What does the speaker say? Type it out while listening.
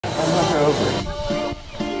over.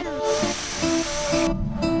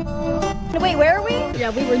 Wait, where are we? Yeah,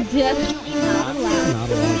 we were definitely not allowed.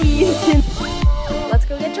 Let's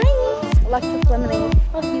go get drinks. Electric lemonade.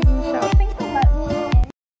 Oh, he's in the show. Thanks for letting me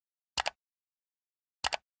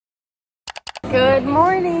in. Good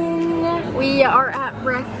morning. We are at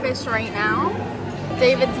breakfast right now.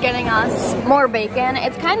 David's getting us more bacon.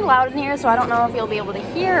 It's kind of loud in here, so I don't know if you'll be able to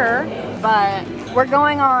hear, but we're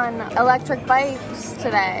going on electric bikes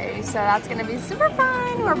today, so that's gonna be super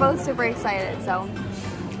fun. We're both super excited, so.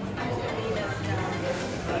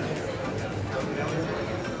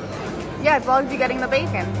 Yeah, I vlogged you getting the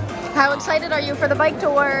bacon. How excited are you for the bike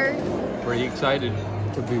tour? Pretty excited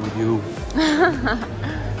to be with you.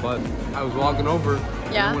 But I was walking over,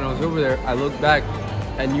 and when I was over there, I looked back,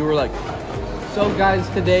 and you were like, so guys,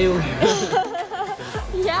 today we're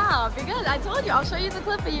yeah, because I told you, I'll show you the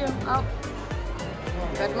clip of you. Oh.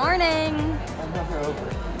 Good morning.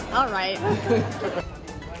 All right.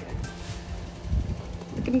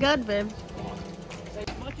 Looking good, babe. As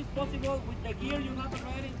much as possible with the gear you're not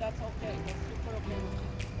riding, that's okay. That's super okay.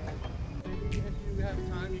 Maybe if you have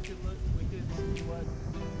time, you can look, we can see what.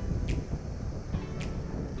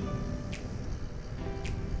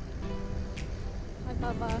 Hi,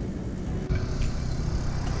 Papa.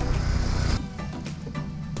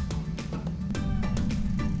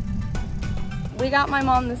 We got my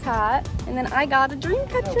mom this hat, and then I got a dream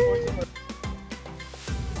catcher.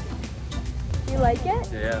 You like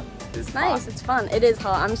it? Yeah. It's nice, it's fun. It is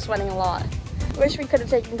hot, I'm sweating a lot. Wish we could have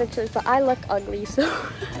taken pictures, but I look ugly, so.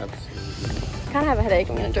 Absolutely. Kind of have a headache,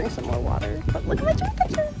 I'm gonna drink some more water. But look at my dream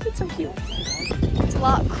catcher, it's so cute. It's a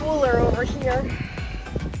lot cooler over here.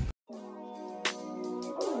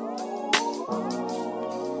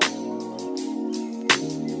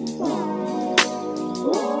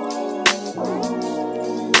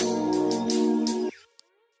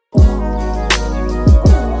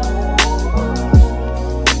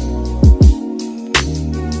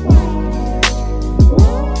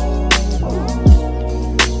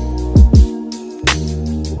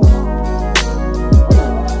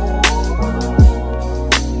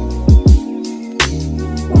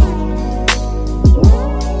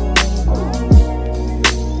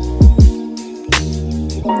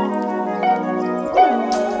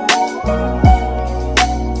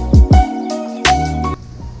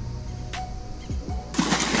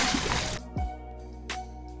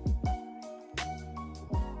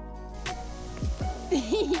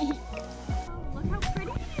 Look how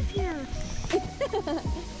pretty it is here.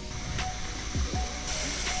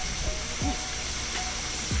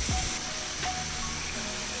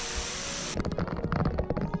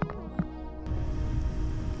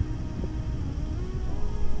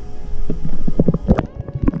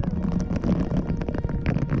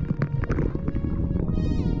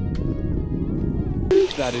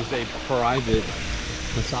 That is a private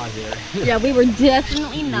massager. Yeah, we were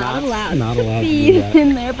definitely not allowed to be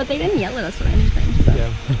in there, but they didn't yell at us or anything. So.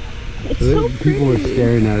 Yeah. It's so pretty. People were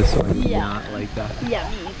staring at us, so I did not like that. Yeah,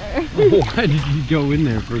 me either. Why did you go in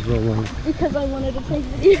there for so long? Because I wanted to take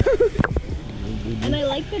videos. And I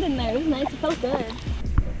liked it in there. It was nice. It felt good.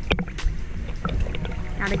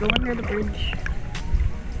 Gotta go under the bridge.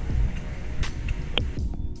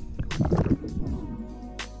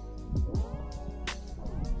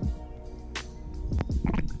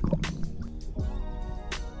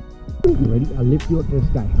 Ready? I'll lift you up to the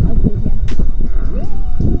sky. Okay, yeah.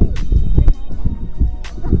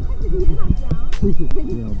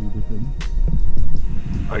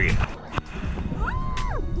 Oh yeah.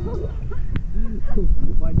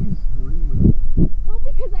 Why do you scream? Well,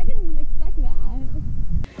 because I didn't expect that.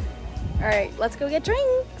 Alright, let's go get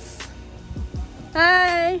drinks.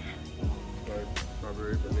 Hi.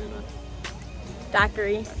 Strawberry, banana.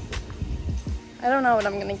 Daiquiri. I don't know what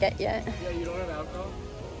I'm gonna get yet. Yeah, you don't have alcohol?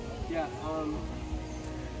 Yeah,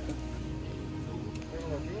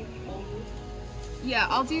 Yeah,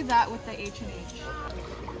 I'll do that with the H&H.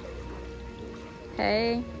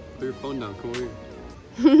 Hey. put your phone down, come over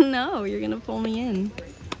here. No, you're gonna pull me in.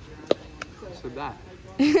 So that.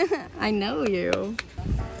 I know you.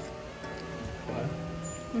 What?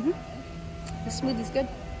 Mm-hmm. The smoothie's good.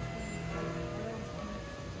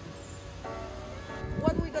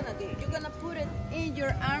 What we're gonna do, you're gonna put it in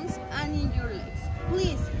your arms and in your legs.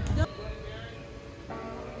 Please don't.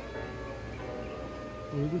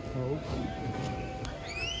 Where's the toe?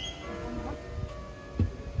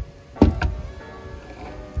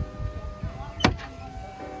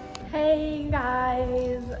 Hey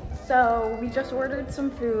guys, so we just ordered some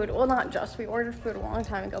food. Well, not just, we ordered food a long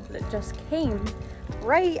time ago, but it just came.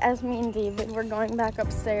 right as me and David were going back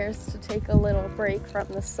upstairs to take a little break from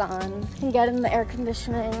the sun and get in the air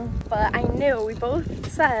conditioning. But I knew, we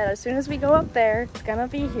both said as soon as we go up there, it's gonna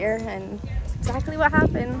be here, and it's exactly what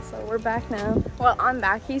happened. So we're back now. Well, I'm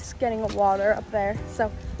back. He's getting water up there,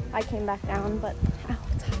 so I came back down, but ow,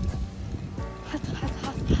 it's hot. Hot, hot,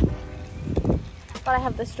 hot, hot. But I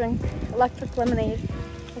have this drink, electric lemonade.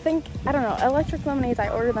 I don't know, electric lemonades, I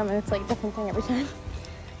order them and it's like a different thing every time.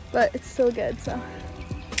 But it's still good, so.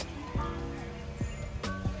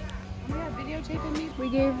 Yeah, videotaping me. We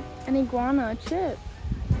gave an iguana a chip.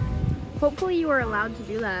 Hopefully you are allowed to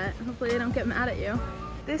do that. Hopefully they don't get mad at you.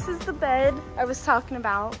 This is the bed I was talking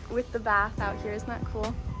about with the bath out here. Isn't that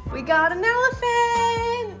cool? We got an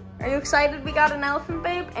elephant! Are you excited we got an elephant,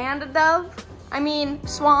 babe? And a dove? I mean,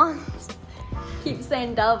 swans. Keep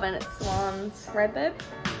saying dove and it's swans. Right, babe?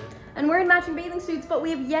 And we're in matching bathing suits, but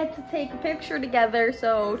we have yet to take a picture together.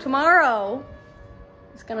 So tomorrow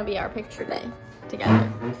is gonna be our picture day together.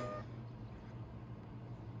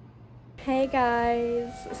 Hey guys,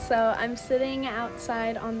 so I'm sitting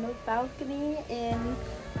outside on the balcony in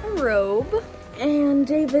a robe, and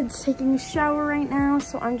David's taking a shower right now,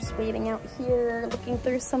 so I'm just waiting out here, looking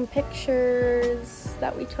through some pictures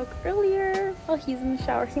that we took earlier while he's in the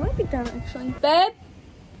shower. He might be done actually. Babe?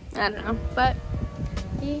 I don't know, but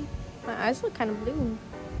my eyes look kind of blue.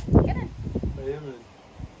 Get in. I am in.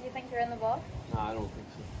 You think you're in the vlog? Nah, I don't think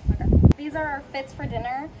so. Okay. These are our fits for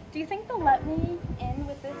dinner. Do you think they'll let me in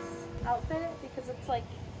with this outfit? Because it's like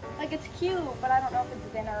it's cute, but I don't know if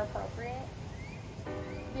it's dinner appropriate.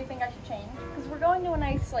 Do you think I should change? Because we're going to a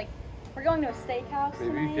nice, we're going to a steakhouse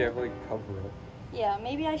Maybe tonight. if you have cover up. Yeah,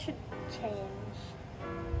 maybe I should change.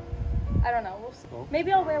 I don't know. We'll see. Oh.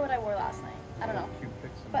 Maybe I'll wear what I wore last night. I don't know. Cute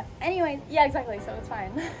pics. But anyway, yeah, exactly, so it's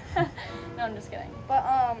fine. No, I'm just kidding.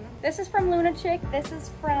 But this is from 𝚘𝚎𝚎. This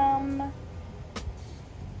is from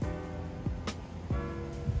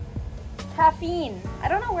Caffeine. I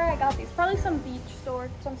don't know where I got these. Probably some beach store,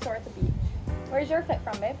 some store at the beach. Where's your fit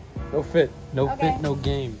from, babe? No fit. No Okay. fit, no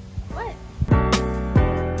game. What?